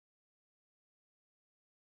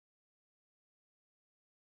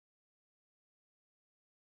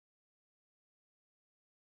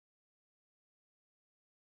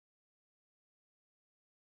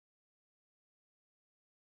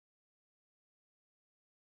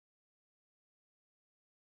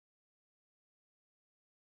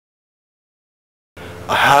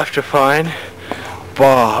I have to find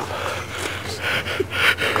Bob.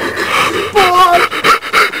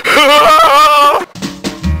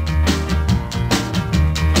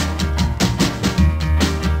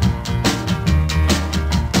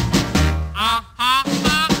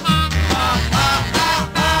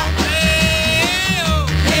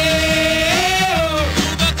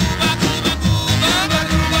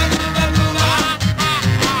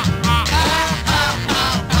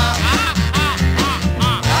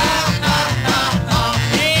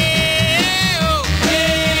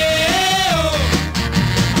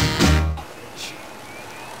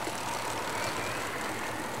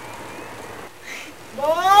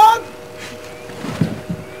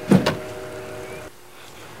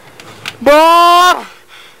 Bob!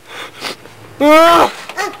 Bob!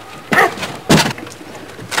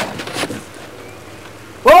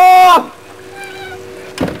 Bob!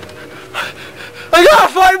 I gotta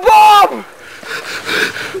find Bob!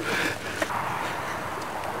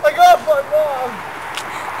 I gotta find Bob!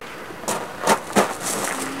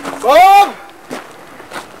 Bob!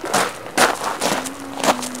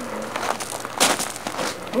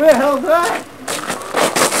 Where the hell's that?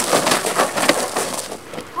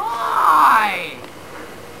 Hi!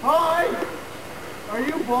 Are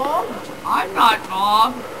you Bob? I'm not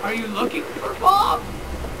Bob. Are you looking for Bob?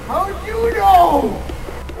 How'd you know?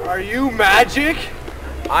 Are you magic?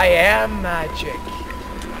 I am magic.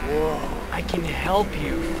 Whoa. I can help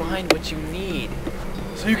you find what you need.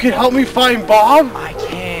 So you can help me find Bob? I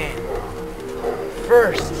can.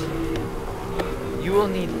 First, you will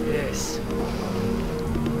need this.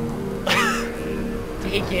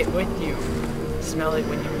 Take it with you. Smell it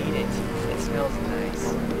when you need it. It smells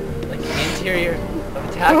nice. Like the interior of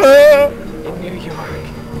a taxi in New York.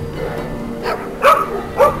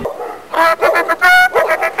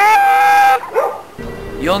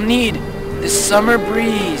 You'll need the summer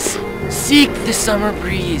breeze. Seek the summer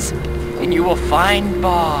breeze, and you will find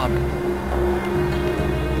Bob.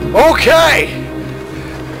 Okay!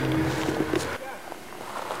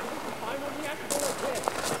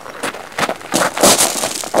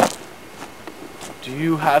 Do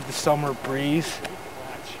you have the summer breeze?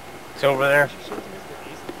 It's over there.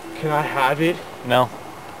 Can I have it? No.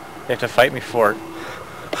 You have to fight me for it.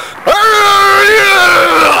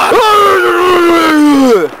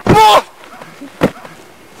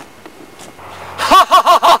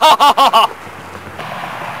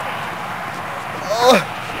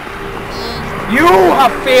 You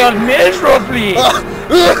have failed miserably!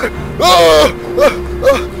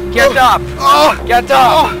 Get up! Get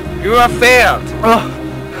up! You have failed!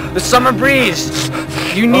 The summer breeze!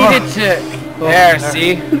 You needed to... There,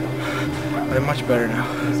 see? I'm much better now.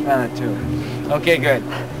 Smell it too. Okay, good.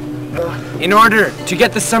 In order to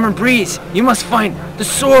get the summer breeze, you must find the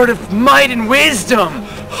sword of might and wisdom!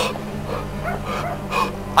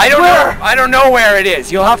 I don't know where it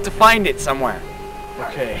is. You'll have to find it somewhere.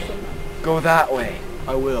 Okay, Go that way.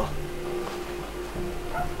 I will.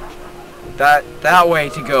 That way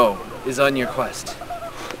to go is on your quest.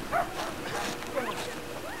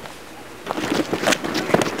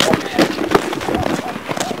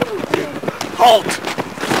 Halt!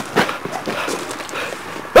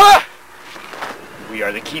 Ah! We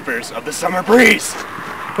are the keepers of the summer breeze.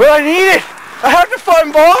 But I need it! I have to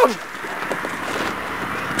find Bob!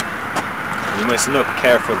 You must look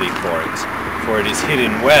carefully for it is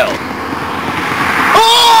hidden well.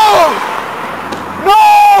 Oh!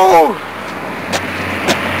 No!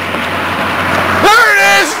 There it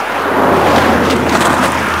is!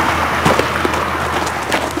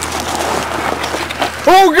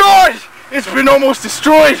 Oh God! It's been almost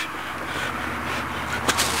destroyed!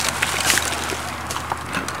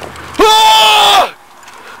 Ah!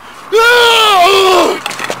 Ah!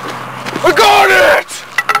 I got it!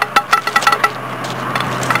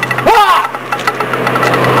 Ah!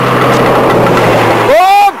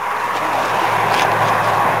 Bob!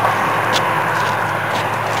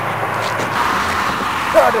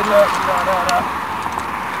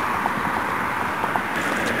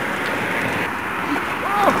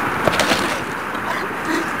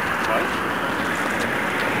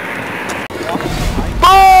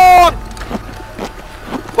 Bob!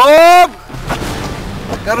 Bob!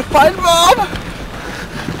 Gotta find Bob!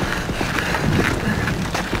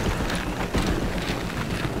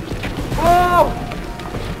 Bob!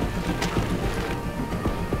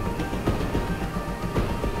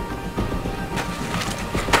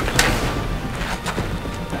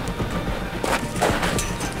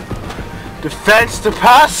 Defense to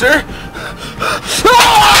passer!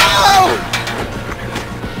 Oh!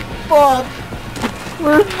 Bob!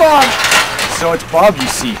 Where's Bob? So it's Bob you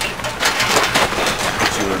seek.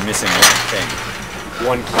 we're missing one thing.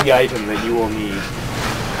 One key item that you will need.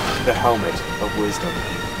 The helmet of wisdom.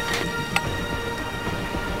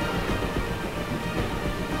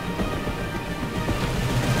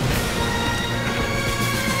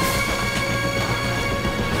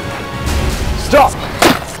 Stop!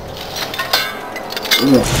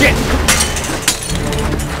 Shit!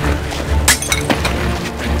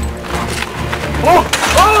 Oh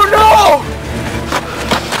no!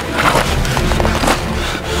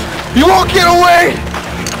 You won't get away!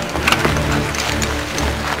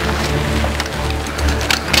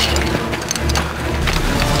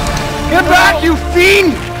 Get back, you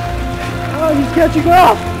fiend! Oh, he's catching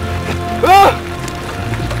up!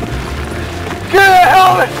 Get the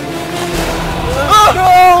helmet!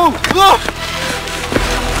 No!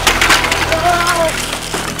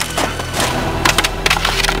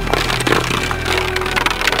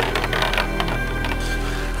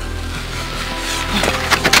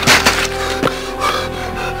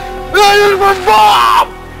 This is for Bob!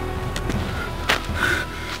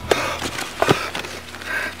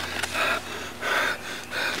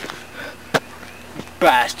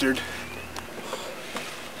 Bastard.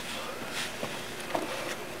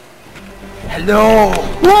 Hello!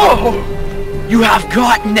 Whoa! You have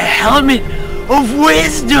gotten the helmet of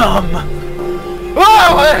wisdom!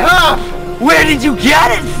 Oh, I have! Where did you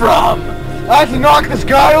get it from? I had to knock this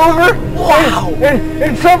guy over. Wow!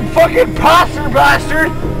 And some fucking pastor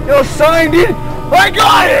bastard, signed it. I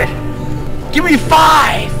got it! Give me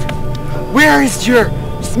 5! Where is your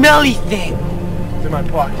smelly thing? It's in my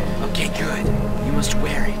pocket. Okay, good. You must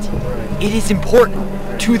wear it. It is important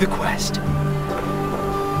to the quest.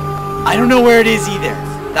 I don't know where it is either.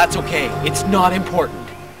 That's okay. It's not important.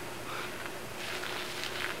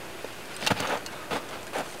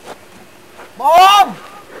 Mom!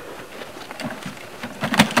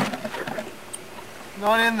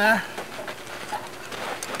 Not in there.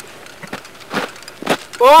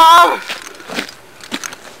 Mom!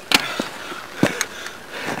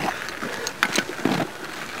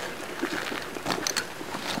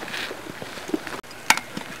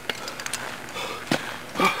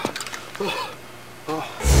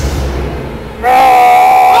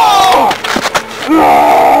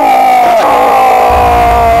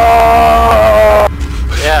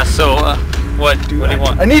 Yeah, so, what do you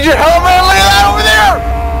want? I need your help, man! Lay that over there!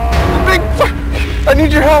 The big fuck! I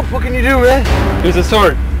need your help. What can you do, man? Here's a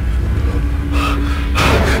sword.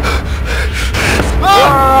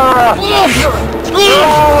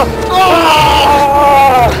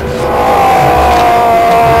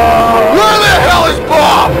 Where the hell is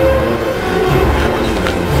Bob?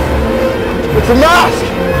 It's a mask!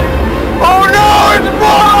 Oh no, it's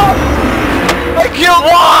Bob! I killed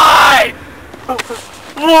Why?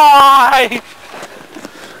 Why?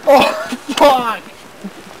 Oh, fuck!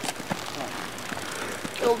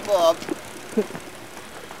 Killed Bob.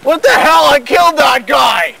 What the hell? I killed that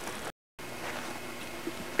guy!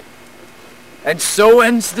 And so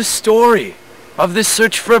ends the story of the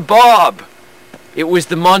search for Bob. It was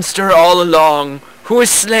the monster all along who was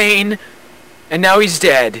slain, and now he's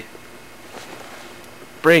dead.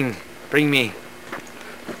 Bring me.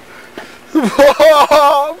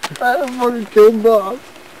 Bob! I fucking killed Bob.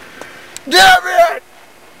 Damn it!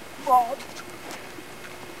 Bob.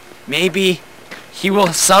 Maybe he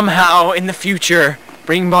will somehow in the future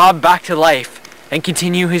bring Bob back to life and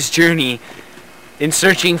continue his journey in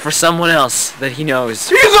searching for someone else that he knows.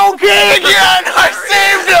 He's okay again! I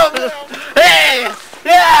saved him! Hey!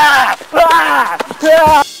 Yeah! Ah!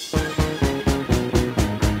 Yeah!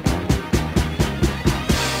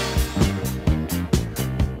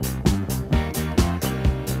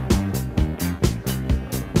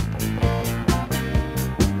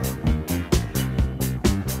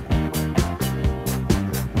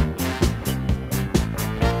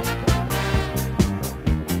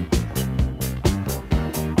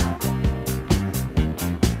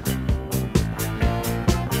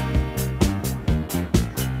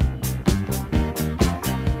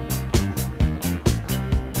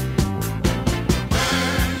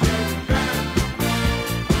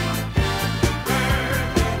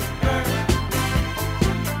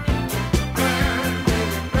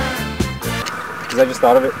 Because I just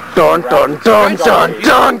thought of it. Dun dun dun dun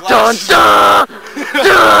dun dun dun dun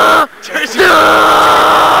dun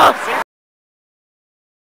dun